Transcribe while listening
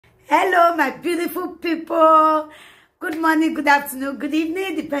Hello, my beautiful people. Good morning, good afternoon, good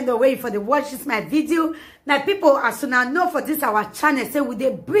evening, depending on where you for the watch this my video. My people, as soon as know for this our channel, say we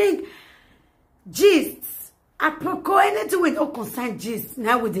they bring gists, aproko, anything with no concern gist.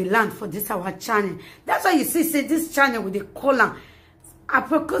 Now with the land for this our channel. That's why you see this channel with the column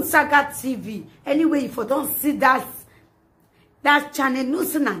Aproko Saga TV. Anyway, if you don't see that channel,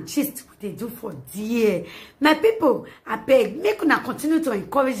 news and gist what they do for dear. My people, I beg, make una continue to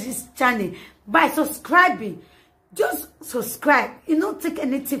encourage this channel by subscribing. Just subscribe. It don't take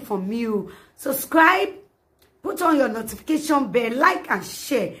anything from you. Subscribe, put on your notification bell, like and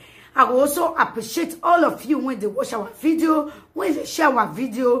share. I will also appreciate all of you when they watch our video, when they share our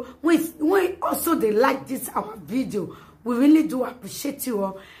video, when also they like this our video. We really do appreciate you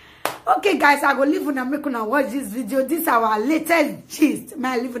all. Okay, guys, I will leave una make una watch this video. This is our latest gist. May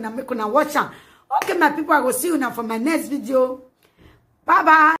I leave una make una watch am. Okay, my people, I will see you now for my next video. Bye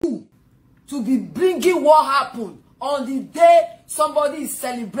bye. To be bringing what happened on the day somebody is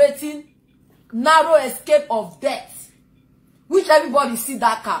celebrating narrow escape of death, which everybody see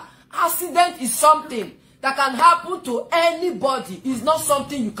that car. Accident is something that can happen to anybody. It's not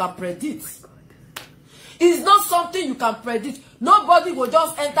something you can predict. It's not something you can predict. Nobody will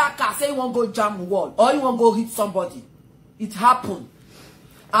just enter car, say you want to go jam wall or you want to go hit somebody. It happened.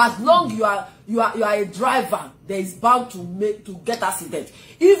 As long you are a driver, there is bound to get accident.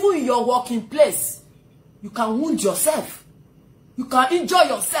 Even in your working place, you can wound yourself. You can injure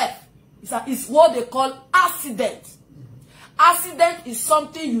yourself. It's what they call accident. Accident is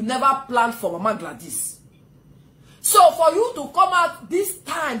something you never planned for, Mama Gladys. So for you to come out this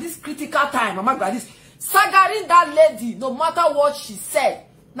time, this critical time, Mama Gladys, sagaring that lady, no matter what she said,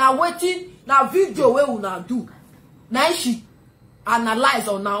 now waiting, now video where una do. Now she analyze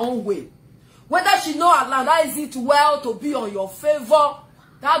on her own way. Whether she know analyze it well to be on your favor,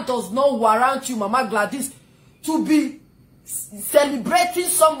 that does not warrant you, Mama Gladys, to be celebrating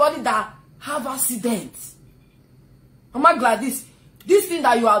somebody that have accidents. Mama Gladys, this thing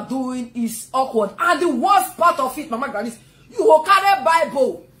that you are doing is awkward. And the worst part of it, Mama Gladys, you will carry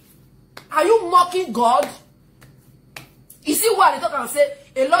Bible. Are you mocking God? You see what they talk and say?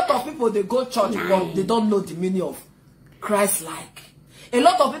 A lot of people, they go church, but they don't know the meaning of Christ-like. A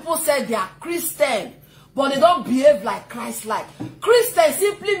lot of people say they are Christian, but they don't behave like Christ-like. Christian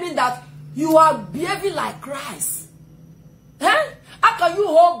simply means that you are behaving like Christ. Eh? How can you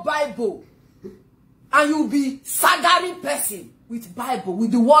hold Bible and you be sagaring person with Bible,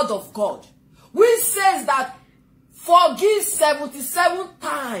 with the word of God, which says that forgive 77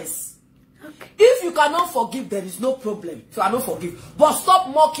 times. Okay. If you cannot forgive, there is no problem. If you cannot forgive, but stop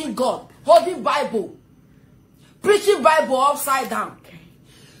mocking God, holding Bible, preaching Bible upside down.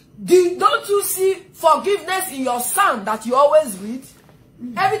 Okay. Don't you see forgiveness in your psalm that you always read?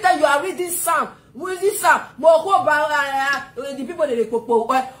 Every time you are reading psalm, the people they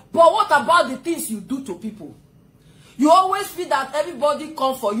but what about the things you do to people? You always feel that everybody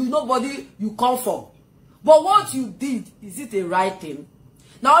come for you, nobody you come for. But what you did, is it a right thing?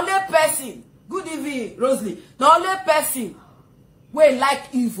 Now only person, good evening, Rosalie. Now only person when like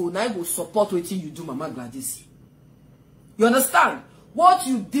evil, now will support what you do, Mama Gladys. You understand? What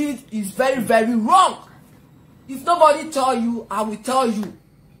you did is very, very wrong. If nobody tell you, I will tell you.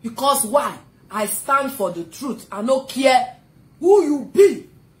 Because why? I stand for the truth. I don't care who you be.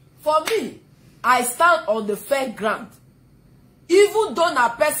 For me, I stand on the fair ground. Even though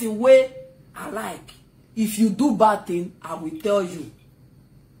a person way I like. If you do bad thing, I will tell you.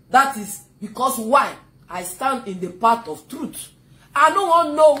 That is because why? I stand in the path of truth. I don't want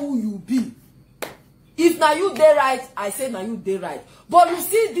to know who you be. If now you dey right, I say now you dey right. But you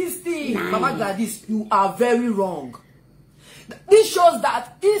see this thing, Mama Gladys, you are very wrong. This shows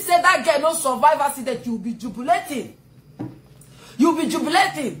that if say that girl no survive accident, you'll be jubilating. You'll be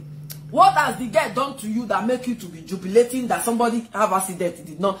jubilating. What has the girl done to you that make you to be jubilating that somebody have accident? It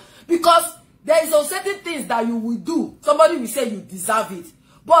did not. Because there is some certain things that you will do. Somebody will say you deserve it.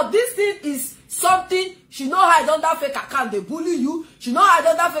 But this thing is something, she know hide under fake account, they bully you. She know hide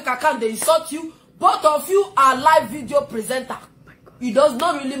under fake account, they insult you. Both of you are live video presenter. It does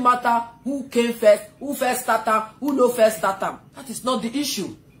not really matter who came first, who first started, who no first started. That is not the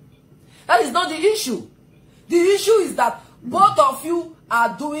issue. That is not the issue. The issue is that both of you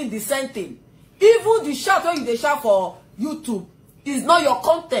are doing the same thing. Even the shout when you shout for YouTube is not your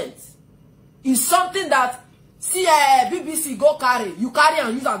content. It's something that see BBC go carry. You carry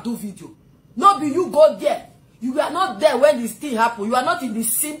and use and do video. Not be you go there. You are not there when this thing happen. You are not in the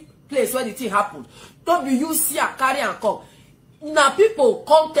same place where the thing happened. Don't be you see and carry and come. Now people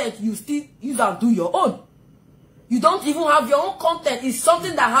content you still use and do your own. You don't even have your own content. It's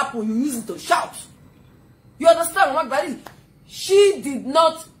something that happened. You use it to shout. You understand, Mama Gladys? She did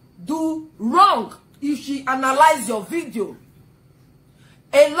not do wrong if she analyzed your video.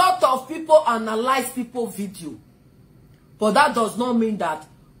 A lot of people analyze people's video. But that does not mean that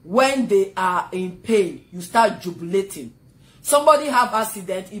when they are in pain, you start jubilating. Somebody have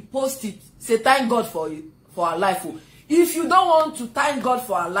accident, he post it, say thank God for her life. If you don't want to thank God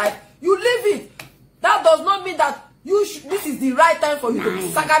for her life, you leave it. That does not mean that this is the right time for you to be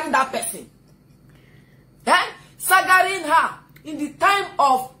sagaring that person. Sagaring her in the time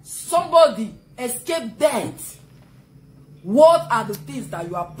of somebody escape death. What are the things that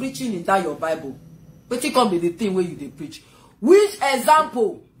you are preaching in that your Bible? But it can be the thing where you preach. Which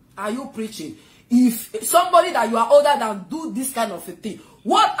example are you preaching? If somebody that you are older than do this kind of a thing,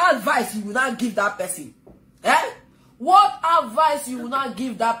 what advice you will not give that person? What advice you will not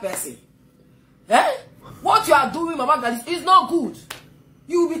give that person? What you are doing, Mama Gladys, is not good.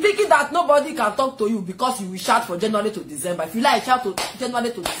 You will be thinking that nobody can talk to you because you will shout for January to December. If you like shout to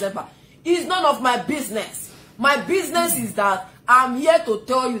January to December, it's none of my business. My business is that I'm here to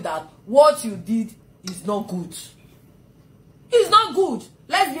tell you that what you did is not good. It's not good.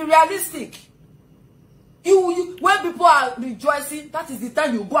 Let's be realistic. When people are rejoicing, that is the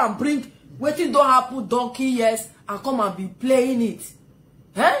time you go and bring waiting don't happen donkey years and come and be playing it.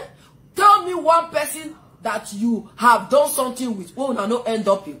 Tell me one person that you have done something with who will not end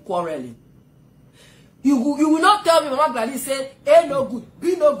up in quarreling. You will not tell me, Mama Gladys say, A no good,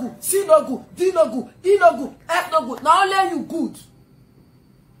 B no good, C no good, D no good, E no good, F no good. Now only you good.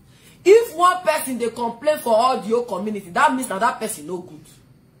 If one person they complain for all the whole community, that means that person no good.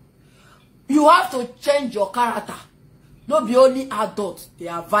 You have to change your character. Not be only adults, they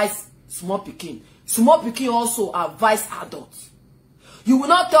advise small pikin. Small pikin also advise adults. You will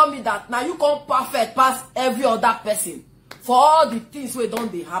not tell me that now you come perfect past every other person for all the things where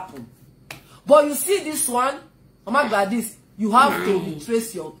don't they happen. But you see this one, Mama Gladys, you have to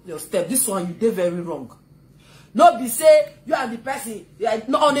retrace your step. This one you did very wrong. Not be say you are the person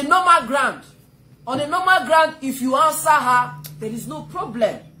on a normal ground. On a normal ground, if you answer her, there is no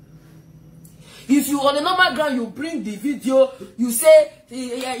problem. If you on a normal ground, you bring the video, you say,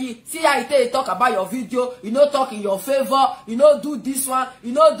 see how you talk about your video, you know talk in your favor, you know do this one,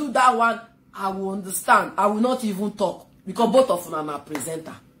 you know do that one, I will understand. I will not even talk because both of them are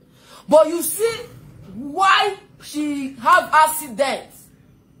presenter. But you see why she have accidents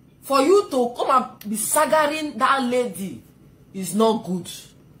for you to come and be sagaring that lady is not good.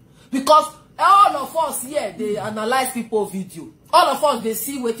 Because all of us here, they analyze people's video. All of us, they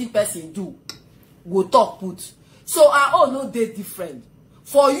see what the person do. Go talk put. So our own no they different.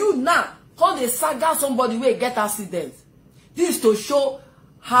 For you now, when they saga somebody where get accident, this is to show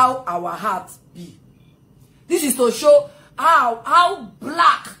how our heart be. This is to show how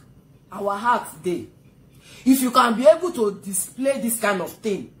black our heart dey. If you can be able to display this kind of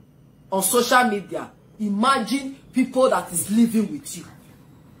thing on social media, imagine people that is living with you,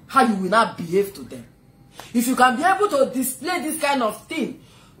 how you will not behave to them. If you can be able to display this kind of thing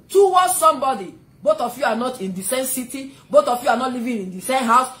towards somebody, both of you are not in the same city, both of you are not living in the same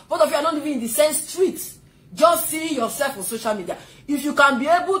house, both of you are not living in the same streets, just see yourself on social media. If you can be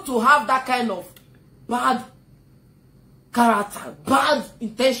able to have that kind of bad character, bad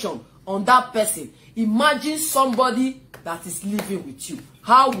intention on that person, imagine somebody that is living with you.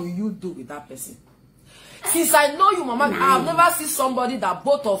 How will you do with that person? Since I know you, Mama, I have never seen somebody that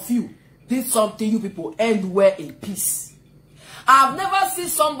both of you did something, you people end well in peace. I have never seen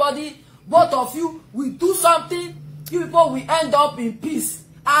somebody, both of you will do something, you people will end up in peace.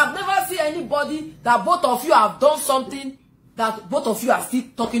 I have never seen anybody that both of you have done something that both of you are still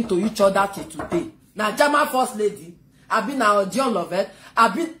talking to each other till today. Now, German First Lady, I've been now John Lovett,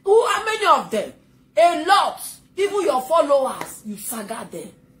 I've been, how many of them? A lot. Even your followers, you saga them,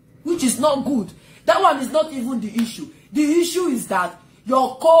 which is not good. That one is not even the issue. The issue is that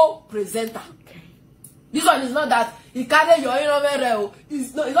your co-presenter. This one is not that he carry your inner.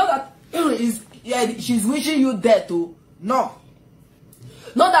 It's not that she's wishing you death. Oh no.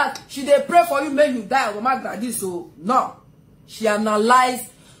 Not that she they pray for you, make you die. Mama Gladys. So no. She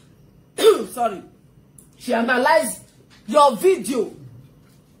analyzed. Sorry. She analyzed your video.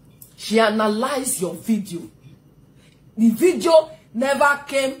 She analyzed your video. The video never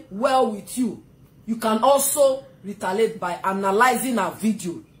came well with you. You can also retaliate by analyzing a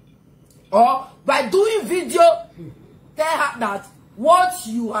video. Or by doing video, tell her that what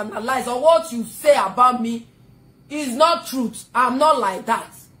you analyze or what you say about me is not truth. I'm not like that.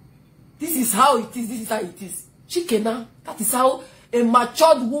 This is how it is. This is how it is. Chikena, that is how a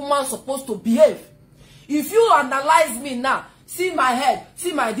matured woman is supposed to behave. If you analyze me now, see my head,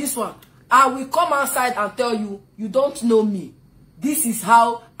 see my this one, I will come outside and tell you, you don't know me. This is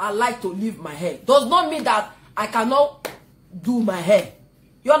how I like to leave my hair. Does not mean that I cannot do my hair.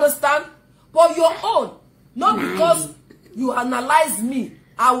 You understand? But your own, not because you analyze me,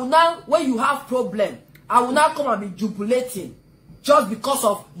 I will now, when you have problem, I will now come and be jubilating just because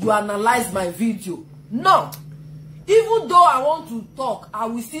of you analyze my video. No. Even though I want to talk, I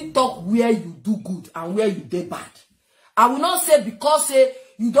will still talk where you do good and where you do bad. I will not say because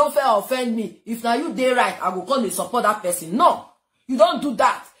you don't fair offend me. If now you dey right, I will come and support that person. No. You don't do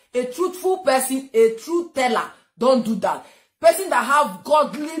that. A truthful person, a truth teller, don't do that. Person that have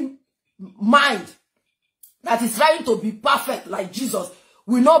godly mind, that is trying to be perfect like Jesus,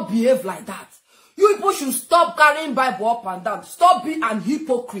 will not behave like that. You people should stop carrying Bible up and down. Stop being an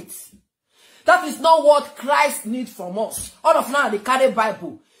hypocrite. That is not what Christ needs from us. All of now they carry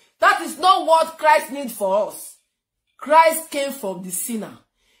Bible. That is not what Christ needs for us. Christ came from the sinner.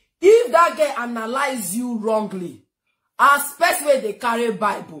 If that guy analyze you wrongly, as person where they carry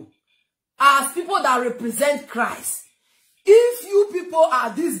Bible, as people that represent Christ, if you people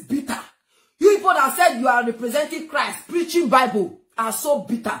are this bitter, you people that said you are representing Christ, preaching Bible, are so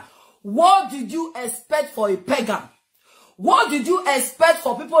bitter, what did you expect for a pagan? What did you expect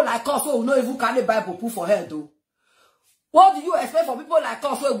for people like us who will not even carry Bible put for head though? What do you expect for people like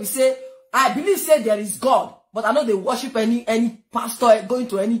us where we say, I believe say there is God, but I know they worship any pastor, going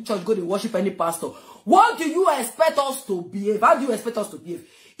to any church, go to worship any pastor. What do you expect us to behave? How do you expect us to behave?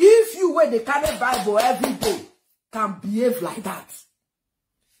 If you where they carry Bible every day can behave like that,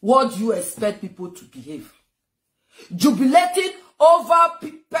 what do you expect people to behave? Jubilating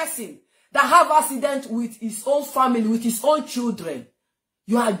over person that have accident with his own family, with his own children.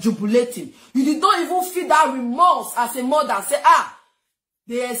 You are jubilating. You did not even feel that remorse as a mother. Say,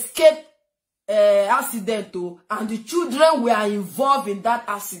 they escaped accident too, and the children were involved in that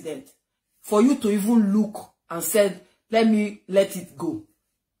accident. For you to even look and said, let it go.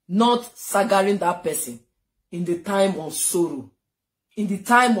 Not staggering that person in the time of sorrow. In the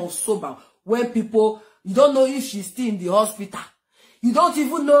time of sober. When people, you don't know if she's still in the hospital. You don't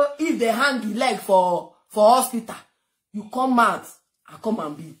even know if they hang the leg for hospital. You come out and come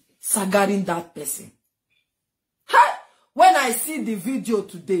and be staggering that person. When I see the video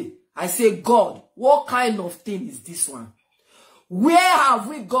today, I say, God, what kind of thing is this one? Where have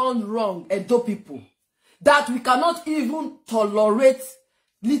we gone wrong, Edo people, that we cannot even tolerate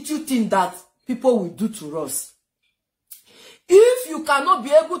little things that people will do to us? If you cannot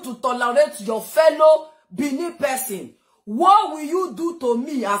be able to tolerate your fellow Benin person, what will you do to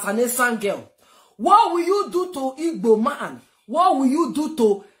me as an Esan girl? What will you do to Igbo man? What will you do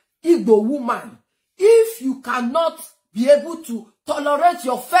to Igbo woman? If you cannot be able to tolerate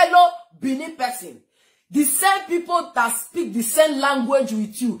your fellow Benin person, the same people that speak the same language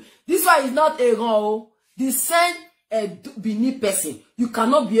with you, this one is not a wrong. The same Benin person, you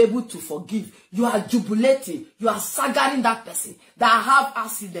cannot be able to forgive. You are jubilating. You are staggering that person that have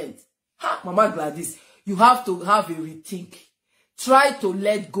accident. Mama Gladys, you have to have a rethink. Try to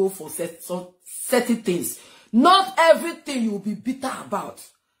let go for certain things. Not everything you will be bitter about.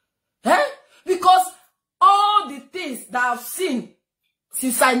 Because all the things that I've seen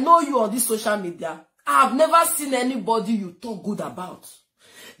since I know you on this social media, I have never seen anybody you talk good about.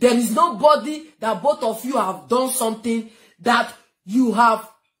 There is nobody that both of you have done something that you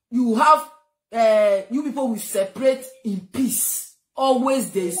people will separate in peace.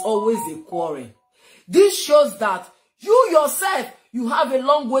 Always there is always a quarrel. This shows that you yourself, you have a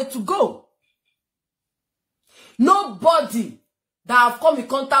long way to go. Nobody that have come in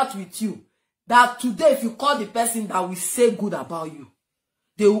contact with you, that today if you call the person that will say good about you,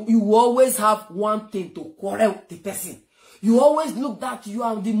 you will always have one thing to quarrel with the person. You always look that you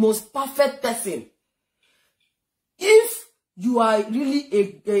are the most perfect person. If you are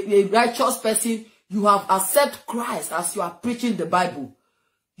really a righteous person, you have accepted Christ as you are preaching the Bible,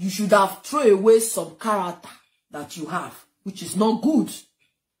 you should have thrown away some character that you have, which is not good.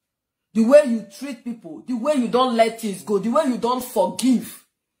 The way you treat people, the way you don't let things go, the way you don't forgive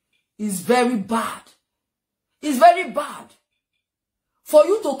is very bad. It's very bad. For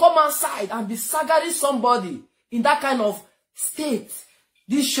you to come outside and be staggering somebody in that kind of state,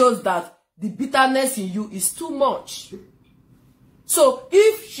 this shows that the bitterness in you is too much. So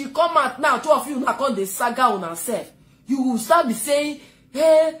if she come out now, two of you now come the saga on herself, you will start be saying,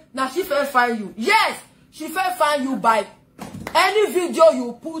 hey, now she fair find you. Yes, she fair find you by any video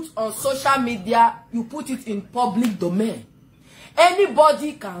you put on social media, you put it in public domain.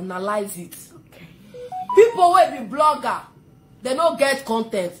 Anybody can analyze it. Okay. People will be blogger, they don't get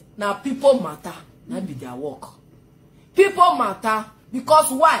content. Now people matter. That be their work. People matter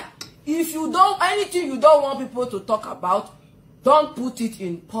because why? If you don't, anything you don't want people to talk about, don't put it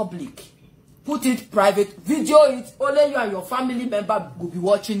in public. Put it private. Video it. Only you and your family member will be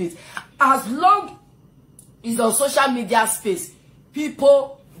watching it. As long as on social media space,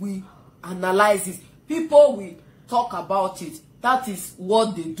 people will analyze it. People will talk about it. That is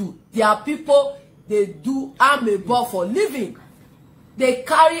what they do. There are people, they do amebo for living. They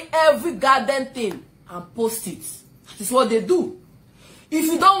carry every garden thing and post it. That is what they do. If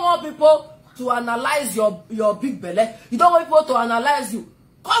you don't want people to analyze your big belly, you don't want people to analyze you,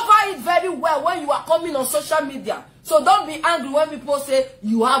 cover it very well when you are coming on social media. So don't be angry when people say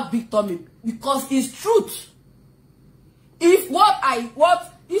you have big tummy, because it's truth. If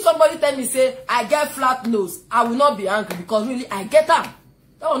somebody tell me say I get flat nose, I will not be angry, because really I get them.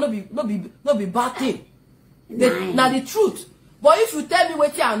 That will not be bad thing. Now the truth. But if you tell me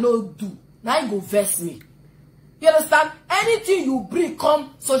what I no do, now you go vex me. You understand? Anything you bring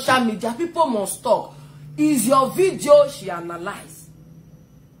come social media, people must talk. Is your video she analyze?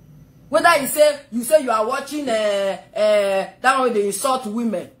 Whether you say you are watching that one where they insult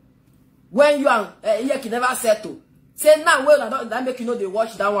women, when you are you can never settle. Say now, well, that make you know they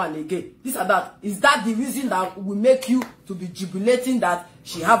watch that one again. This and that. Is that the reason that will make you to be jubilating that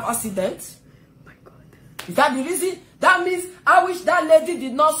she have accidents? Oh my God. Is that the reason? That means I wish that lady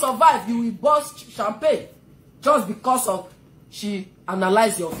did not survive. You will burst champagne just because of she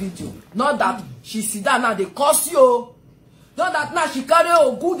analyzed your video. Not that she sit down now they curse you. Not that now she carry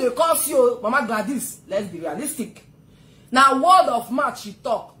good they curse you. Mama Gladys, let's be realistic. Now word of mouth she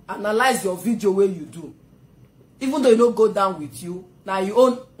talk, analyze your video where you do. Even though you don't go down with you, now you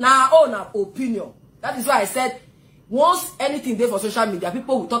own an opinion. That is why I said once anything there for social media,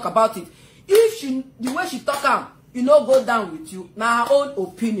 people will talk about it. If the way she talk you know go down with you, now her own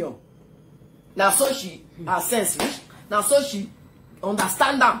opinion. Now so she her sense rich. Now so she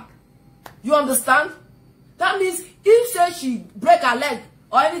understand them. You understand? That means if say she break her leg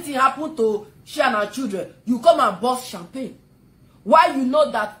or anything happen to she and her children, you come and burst champagne. Why? You know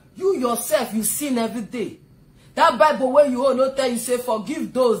that you yourself you sin every day. That Bible where you no tell you say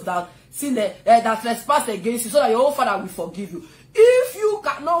forgive those that sin that trespass against you, so that your own Father will forgive you. If you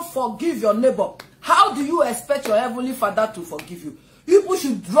cannot forgive your neighbor, how do you expect your heavenly Father to forgive you? People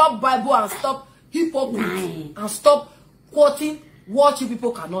should drop Bible and stop hypocrisy and stop quoting what you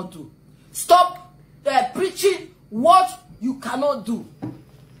people cannot do. Stop preaching what you cannot do.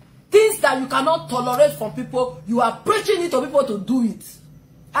 Things that you cannot tolerate from people, you are preaching it to people to do it.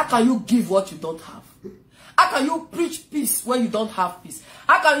 How can you give what you don't have? How can you preach peace when you don't have peace?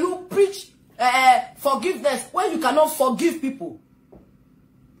 How can you preach forgiveness when you cannot forgive people?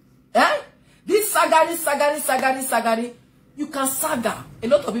 This sagari, you can saga. A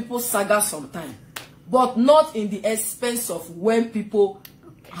lot of people saga sometimes, but not in the expense of when people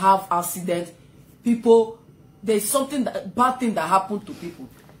have accident. People, there's something bad thing that happened to people.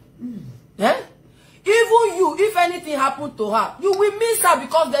 Even you, if anything happened to her, you will miss her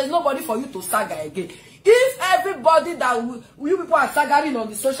because there's nobody for you to saga again. If everybody that you people are sagaring on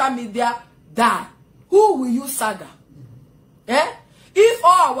the social media die, who will you saga? If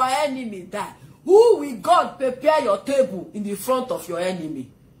all our enemy die, who will God prepare your table in the front of your enemy?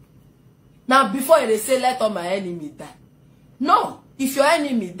 Now, before they say, let all my enemy die. No, if your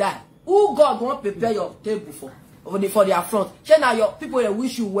enemy die, who God won't prepare your table for their front? Now, your people that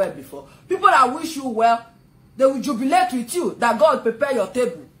wish you well before. People that wish you well, they will jubilate with you that God prepare your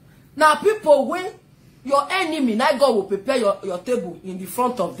table. Now, people when your enemy, now God will prepare your table in the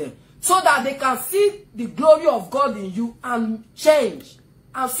front of them, so that they can see the glory of God in you and change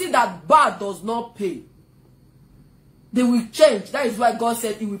and see that bad does not pay. They will change. That is why God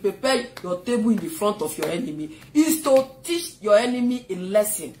said he will prepare your table in the front of your enemy. Is to teach your enemy a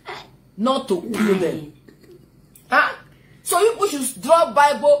lesson, not to kill them. So you should drop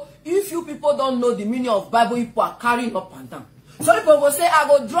Bible. If you people don't know the meaning of Bible, people are carrying up and down. So people will say, I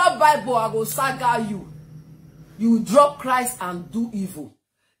go drop Bible, I go saga you. You drop Christ and do evil.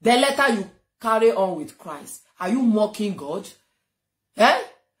 Then later you carry on with Christ. Are you mocking God?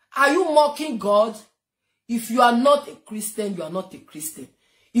 Are you mocking God? If you are not a Christian, you are not a Christian.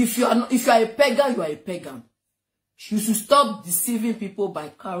 If you are a pagan, you are a pagan. You should stop deceiving people by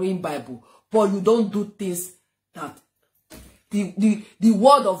carrying Bible. But you don't do things that the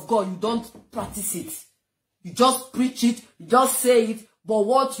word of God, you don't practice it. You just preach it, you just say it, but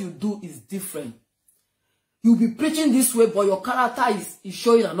what you do is different. You'll be preaching this way, but your character is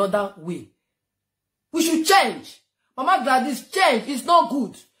showing another way. We should change. Mama Gladys, change is not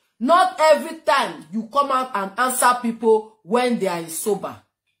good. Not every time you come out and answer people when they are sober.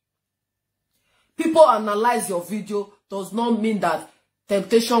 People analyze your video does not mean that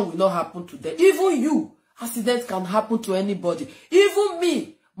temptation will not happen to them. Even you, accident can happen to anybody. Even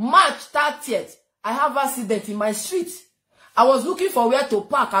me, March 30th, I have accident in my street. I was looking for where to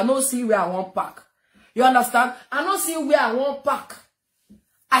park. I don't see where I want park. You understand? I don't see where I want park.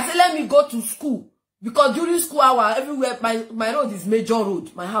 I said, let me go to school. Because during school hour, everywhere, my road is major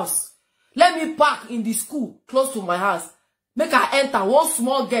road, my house. Let me park in the school, close to my house. Make I enter. One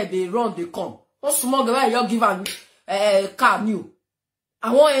small girl, they run, they come. One small girl, you give a car new.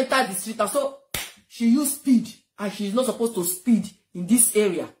 I want to enter the street. And so, she use speed. And she's not supposed to speed in this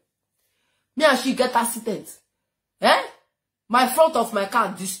area. Me and she get accident. My front of my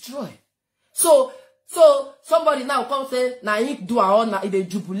car destroyed. So somebody now come say, na him do our own, they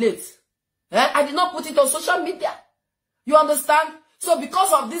jubilate. I did not put it on social media. You understand? So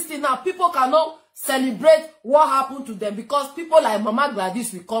because of this thing now, people cannot celebrate what happened to them, because people like Mama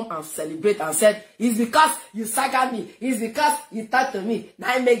Gladys will come and celebrate and said, it's because you saga me, it's because you talk to me, now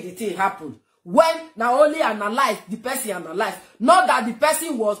I make the thing happen. When now only analyze the person analyze, not that the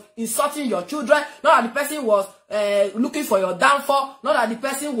person was insulting your children, not that the person was looking for your downfall, not that the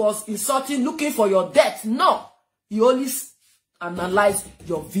person was insulting, looking for your death. No, you only analyze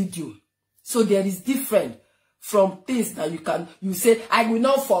your video. So there is different from things that you say, I will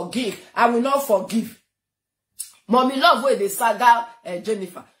not forgive, I will not forgive. Mommy love where they saga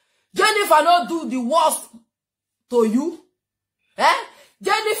Jennifer. Jennifer not do the worst to you.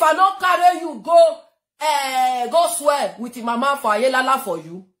 Jennifer not carry you go swear with your mama for Ayelala for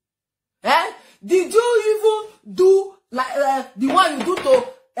you. Did you even do like the one you do to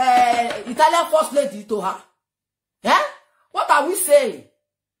Italian first lady to her? What are we saying?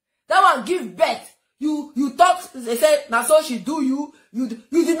 That one give birth. You talk, they say, now so she do you. You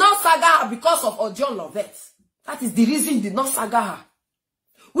did not saga her because of Ojon Lovett. That is the reason you did not saga her.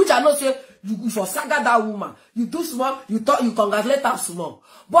 Which I know say, you for saga that woman. You do small, you talk, you congratulate her small.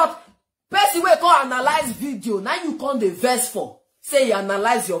 But, person wey come analyze video, now you come the verse for. Say you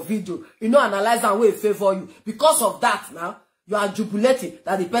analyze your video. You know analyze and way favor you. Because of that now, you are jubilating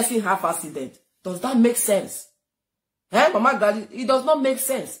that the person have accident. Does that make sense? Mama Gladys, it does not make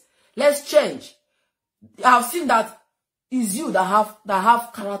sense. Let's change. I've seen that it's you that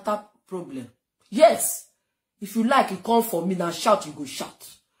have character problem. Yes. If you like, you come for me and shout, you go shout.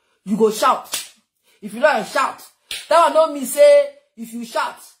 You go shout. If you like, shout. That one don't mean say, if you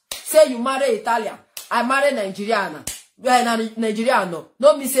shout, say you marry Italian, I marry Nigerian. Nigerian,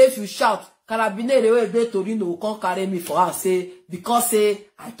 no me say if you shout, carabinere wey dey Torino will come carry me for her, say, because say,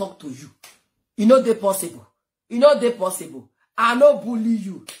 I talk to you. You know they possible. You know they possible. I no bully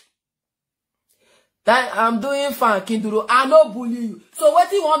you. That I'm doing fine, Kinduro. I no bully you. So what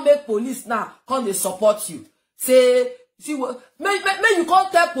do you want make police now come they support you? Say, see what may you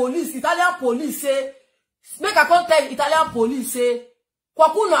can't tell police, Italian police say, make I can't tell Italian police say,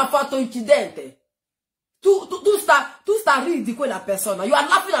 qualcuno ha fatto incidente. Tu sta ridicule la persona. You are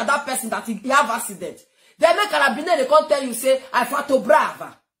laughing at that person that he have accident. Then make carabinieri they can't tell you say, I fatto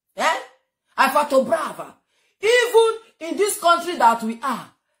brava. I fatto brava. Even in this country that we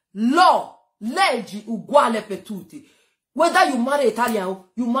are, law, leggi uguale per tutti. Whether you marry Italian,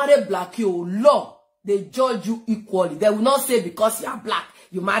 you marry black, or law, they judge you equally. They will not say because you are black,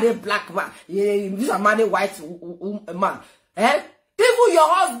 you marry black man, you marry white man. Even your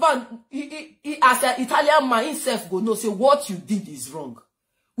husband, he as an Italian man himself go know say what you did is wrong.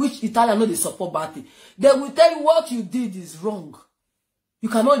 Which Italian know they support bad thing. They will tell you what you did is wrong. You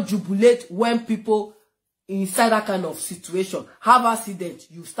cannot jubilate when people inside that kind of situation have accident,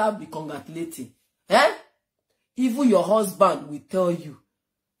 you start be congratulating. Even your husband will tell you,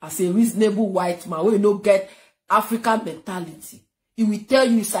 as a reasonable white man, we no get African mentality. He will tell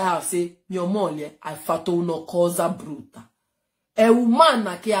you inside house, say, mio moglie hai fatto una cosa brutta. È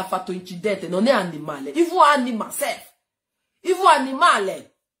umana che ha fatto incidente, non è animale. Even animal self. Even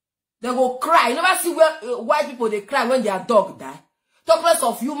animale. They go cry. You never see where white people they cry when their dog die. Talk less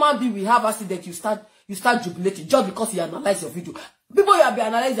of human being we have accident, you start jubilating just because you analyze your video. People you have been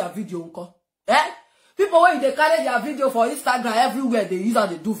analyzing your video, uncle. People when they carry their video for Instagram everywhere, they use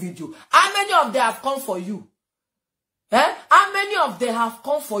and they do video. How many of them have come for you? How many of them have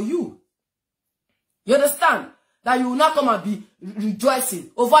come for you? You understand? That you will not come and be rejoicing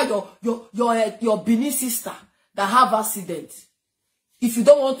over your Benin sister that have accident. If you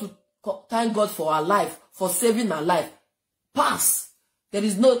don't want to thank God for her life, for saving her life, pass. There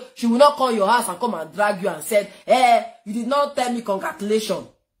is no, she will not call your house and come and drag you and say, you did not tell me congratulations.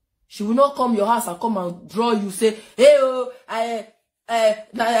 She will not come your house and come and draw you, say, I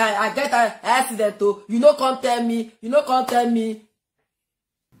get an accident, oh, you know, can't tell me,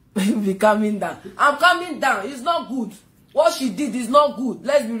 be calming down. I'm calming down. It's not good. What she did is not good.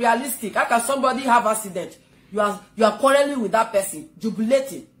 Let's be realistic. How can somebody have accident? You are quarreling with that person,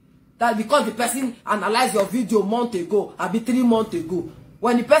 jubilating. That because the person analyzed your video month ago, or 3 months ago.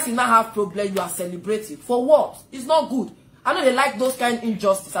 When the person now have problem, you are celebrating. For what? It's not good. I know they like those kind of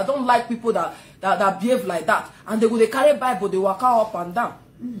injustice. I don't like people that behave like that. And they carry Bible, they walk out up and down.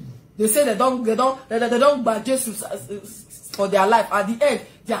 They say they don't buy Jesus for their life. At the end,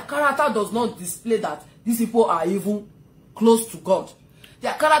 their character does not display that these people are even close to God.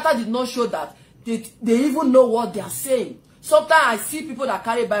 Their character did not show that they even know what they are saying. Sometimes I see people that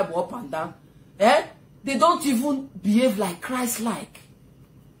carry Bible up and down. They don't even behave like Christ-like.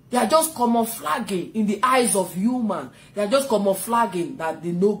 They are just camouflaging in the eyes of human. They are just camouflaging that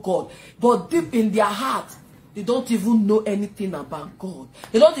they know God. But deep in their heart, they don't even know anything about God.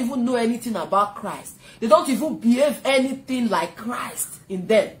 They don't even know anything about Christ. They don't even behave anything like Christ in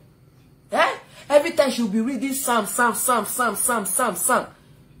them. Every time she'll be reading Psalm. Those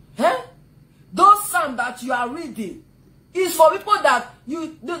Psalms that you are reading is for people that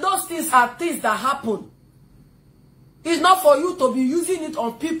those things are things that happen. It's not for you to be using it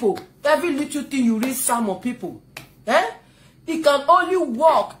on people. Every little thing you read Psalm on people. It can only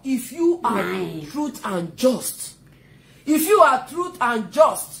work if you are truth and just. If you are truth and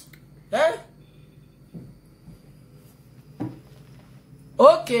just.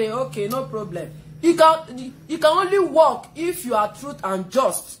 Okay, no problem. It can only work if you are truth and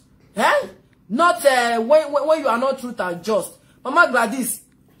just. Not when you are not truth and just. Mama Gladys,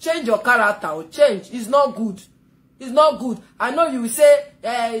 change your character or change. It's not good. It's not good. I know you will say,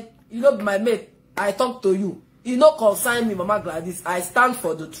 you know, my mate, I talk to you. You know, concern me, Mama Gladys. I stand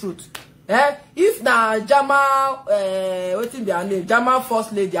for the truth. If the Jama, what's in their name? Jama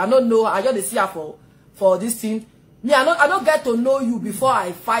First Lady, I don't know. I just see her for this thing. Me, I don't get to know you before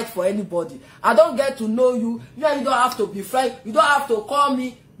I fight for anybody. I don't get to know you. You don't have to be friends. You don't have to call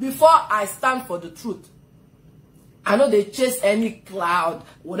me before I stand for the truth. I know they chase any cloud,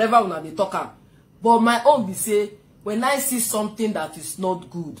 whatever when they talk about. But my own be say, when I see something that is not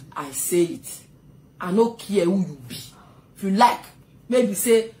good, I say it. I don't care who you be. If you like, maybe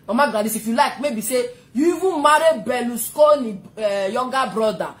say, Mama Gladys, if you like, maybe say, you even marry Berlusconi younger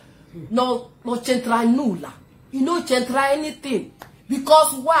brother. No centra nulla. You know centra anything.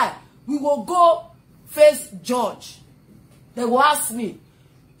 Because why? We will go face judge. They will ask me,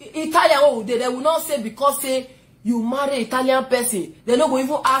 Italian, they will not say because say, you marry Italian person, they don't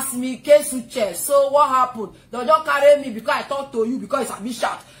even ask me case with chest. So what happened? They'll just carry me because I talk to you because it's a bit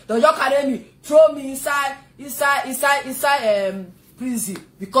shot. They'll just carry me, throw me inside prison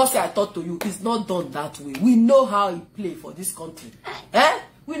because I talk to you. It's not done that way. We know how he play for this country.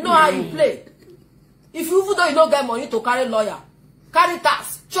 We know how he play. If you even though you don't get money to carry lawyer,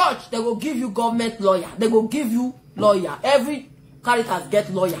 Caritas, church, they will give you government lawyer. They will give you lawyer. Every Caritas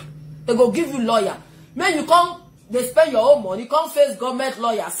get lawyer. They will give you lawyer. Man, you come. They spend your own money, come face government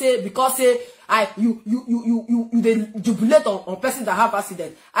lawyer, say, because say, you jubilate on person that have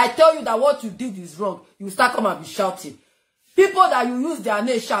accident. I tell you that what you did is wrong. You start come and be shouting. People that you use their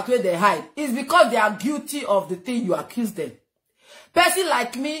name shout where they hide, is because they are guilty of the thing you accuse them. Person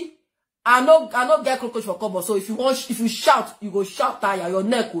like me, I no get cockroach for cover. So if you shout, you go shout tire, your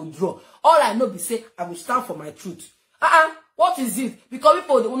neck will draw. All I know be say, I will stand for my truth. What is it? Because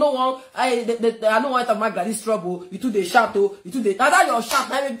people don't want, I don't want to make this trouble. You do the shout, you do the. Now that your shout,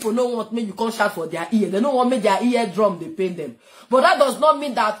 now people don't want me. You can't shout for their ear. They don't want me their ear drum. They pain them. But that does not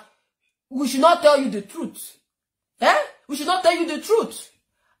mean that we should not tell you the truth. We should not tell you the truth.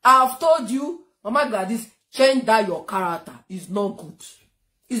 I have told you, Mama Gladys, change that your character. It's not good.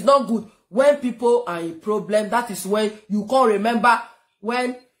 It's not good. When people are in problem, that is when you can't remember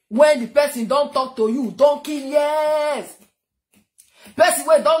when the person don't talk to you. Don't kill yes. Person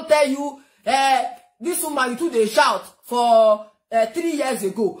wey don't tell you, this woman you do the shout for 3 years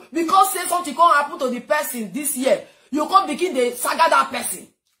ago. Because say something can't happen to the person this year, you can't begin the saga that person.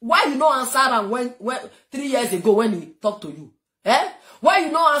 Why you no answer am when 3 years ago when he talked to you? Why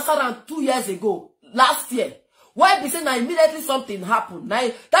you no answer am 2 years ago, last year? Why be saying now immediately something happened? Now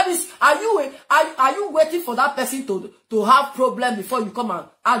that means are you waiting for that person to have problem before you come and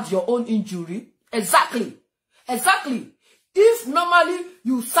add your own injury? Exactly. If normally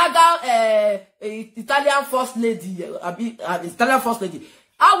you saga Italian first lady, Italian first lady,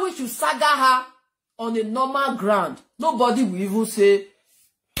 I wish you saga her on a normal ground. Nobody will even say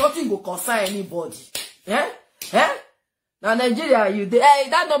nothing will concern anybody. Now Nigeria,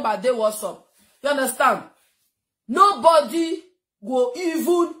 that number they what's up. You understand? Nobody will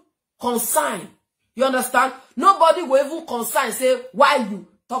even concern. You understand? Nobody will even concern. Say why you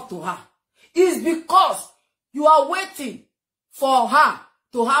talk to her. It's because you are waiting for her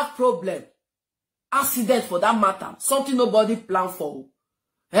to have problem, accident for that matter, something nobody planned for.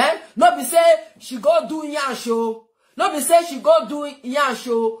 No be say she go do yan show. No be say she go do yan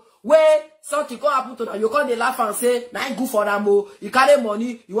show where something go happen to her. You call the laugh and say, "Na good for them o. You carry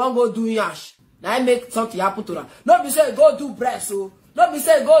money, you won't go do yash. Now make something happen to her." No be say go do breast o. No be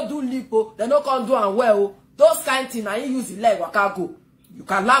say go do lip o. They no come do and well. Those kind things, now you use the leg waka go. You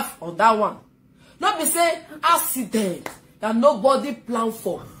can laugh on that one. No be say accident that nobody planned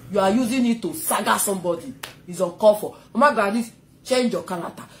for. You are using it to saga somebody. It's uncalled for. Mama Gladys, change your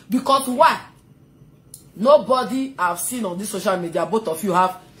character. Because why? Nobody I've seen on this social media, both of you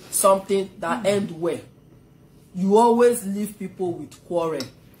have something that end well. You always leave people with quarrel,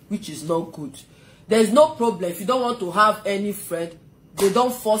 which is not good. There is no problem if you don't want to have any friend. They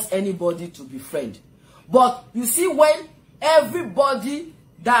don't force anybody to be friend. But you see, when everybody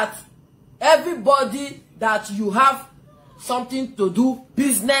that you have something to do,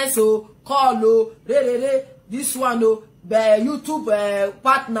 business or call or this one or YouTube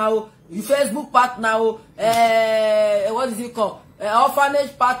partner or Facebook partner or what is it called?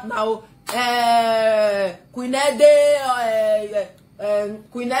 Orphanage partner, Queen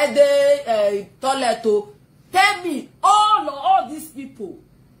Toilet. Tell me all these people.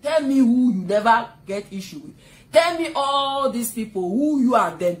 Tell me who you never get issue with. Tell me all these people who you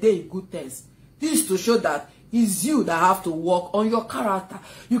are then they good things. This is to show that it's you that have to work on your character.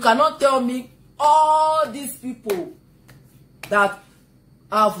 You cannot tell me all these people that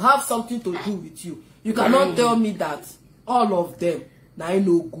have something to do with you. You cannot tell me that all of them now I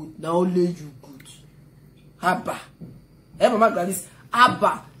know good, now only you good. Abba. Mama Gladys,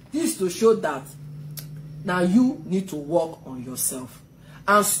 Abba. This is to show that now you need to work on yourself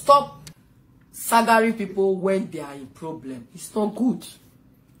and stop sagaring people when they are in problem. It's not good.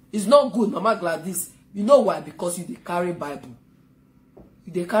 It's not good, Mama Gladys. You know why? Because you carry Bible.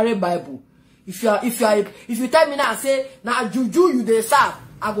 You carry Bible. If you tell me now, say now juju you dey serve,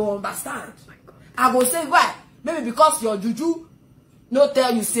 I go understand. I go say why? Maybe because your juju no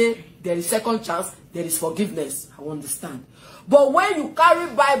tell you say there is second chance, there is forgiveness. I understand. But when you carry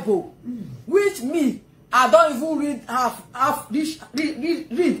Bible, which me, I don't even read half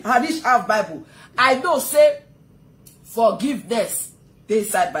Bible. I know say forgiveness, they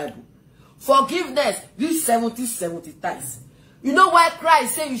inside Bible. Forgiveness, read 70 times. You know why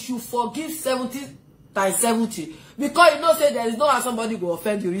Christ say you should forgive 70 times 70? Because you know say there is no how somebody will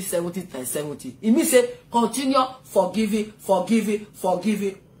offend you read 70 times 70. It means say continue forgiving.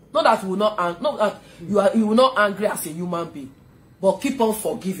 Not that you will not you will not angry as a human being. But keep on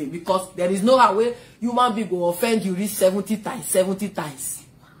forgiving, because there is no way human being will offend you read 70 times.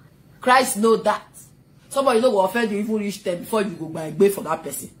 Christ know that. Somebody will offend you even reach 10 before you go by for that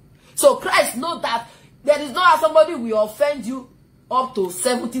person. So Christ know that there is no how somebody will offend you up to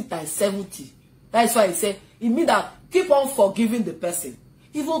 70 times 70. That's why he said, it means that keep on forgiving the person.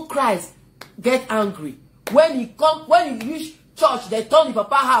 Even Christ get angry. When he reach church, they turn the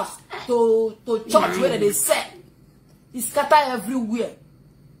papa house to church where they sell. He scatter everywhere.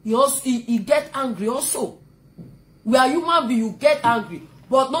 He get angry also. We are human beings, you get angry.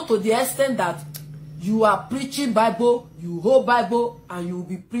 But not to the extent that you are preaching Bible, you hold Bible, and you will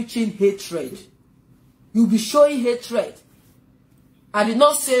be preaching hatred. You will be showing hatred. I did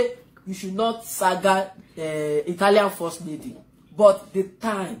not say you should not saga Italian first lady. But the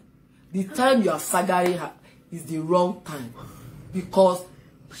time you are sagaring her is the wrong time. Because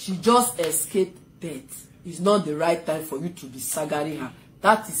she just escaped death. It's not the right time for you to be sagaring her.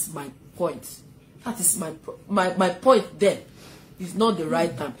 That is my point. That is my point there. It's not the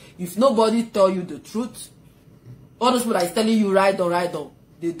right time. If nobody tell you the truth, all those people that is telling you ride on,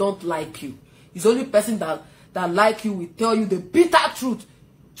 they don't like you. It's only person that like you will tell you the bitter truth.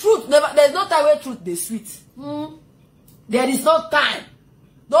 Truth never. There's no time where truth they sweet. There is no time.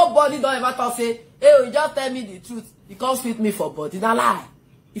 Nobody don't ever talk say, hey, you just tell me the truth. You can't sweet me for body. It's a lie.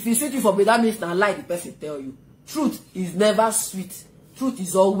 If you sweet you for body, that means na lie the person tell you. Truth is never sweet. Truth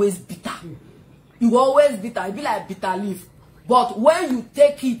is always bitter. You always bitter. It be like bitter leaf. But when you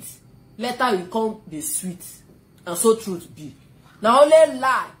take it, later you come the sweet. And so truth be. Now only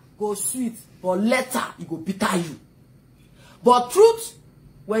lie go sweet, but later it go bitter you. But truth,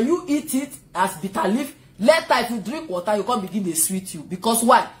 when you eat it as bitter leaf, later if you drink water, you can't begin to sweet you. Because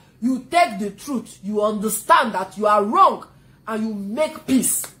why? You take the truth, you understand that you are wrong, and you make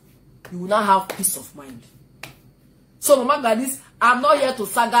peace. You will not have peace of mind. So Mama Gladys, I'm not here to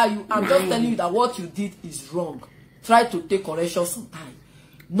saga you. I'm just telling you that what you did is wrong. Try to take correction sometime.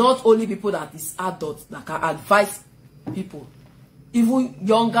 Not only people that is adults that can advise people. even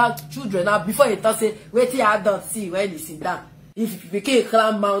younger children now, before you talk say wait till adult see when you sit down. If you became a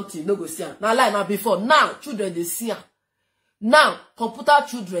climb mountain, no go see am. Now like now before, now children they see am. Now computer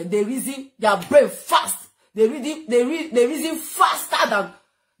children they reason their brain fast. They reason faster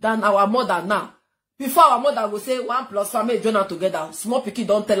than our mother now. Before our mother will say 1 plus 1 make join together. Small pikin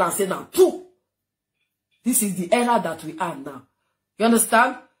don't tell and say now 2. This is the era that we are now. You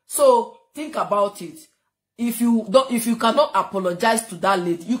understand? So think about it. If you cannot apologize to that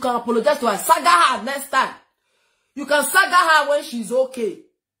lady, you can apologize to her. Saga her next time. You can saga her when she's okay.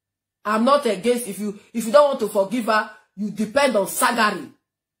 I'm not against if you don't want to forgive her, you depend on sagari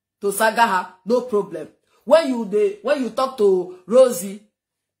to saga her, no problem. When you talk to Rosie,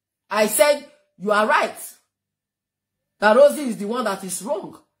 I said you are right. That Rosie is the one that is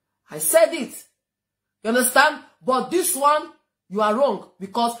wrong. I said it. You understand? But this one, you are wrong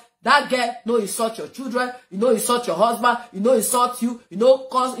because that girl know insult your children, you know insult your husband, you know insult you, you know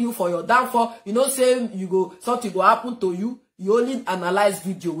cause you for your downfall, you know say something will happen to you. You only analyze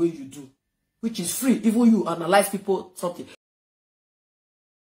video where you do, which is free. Even you analyze people something.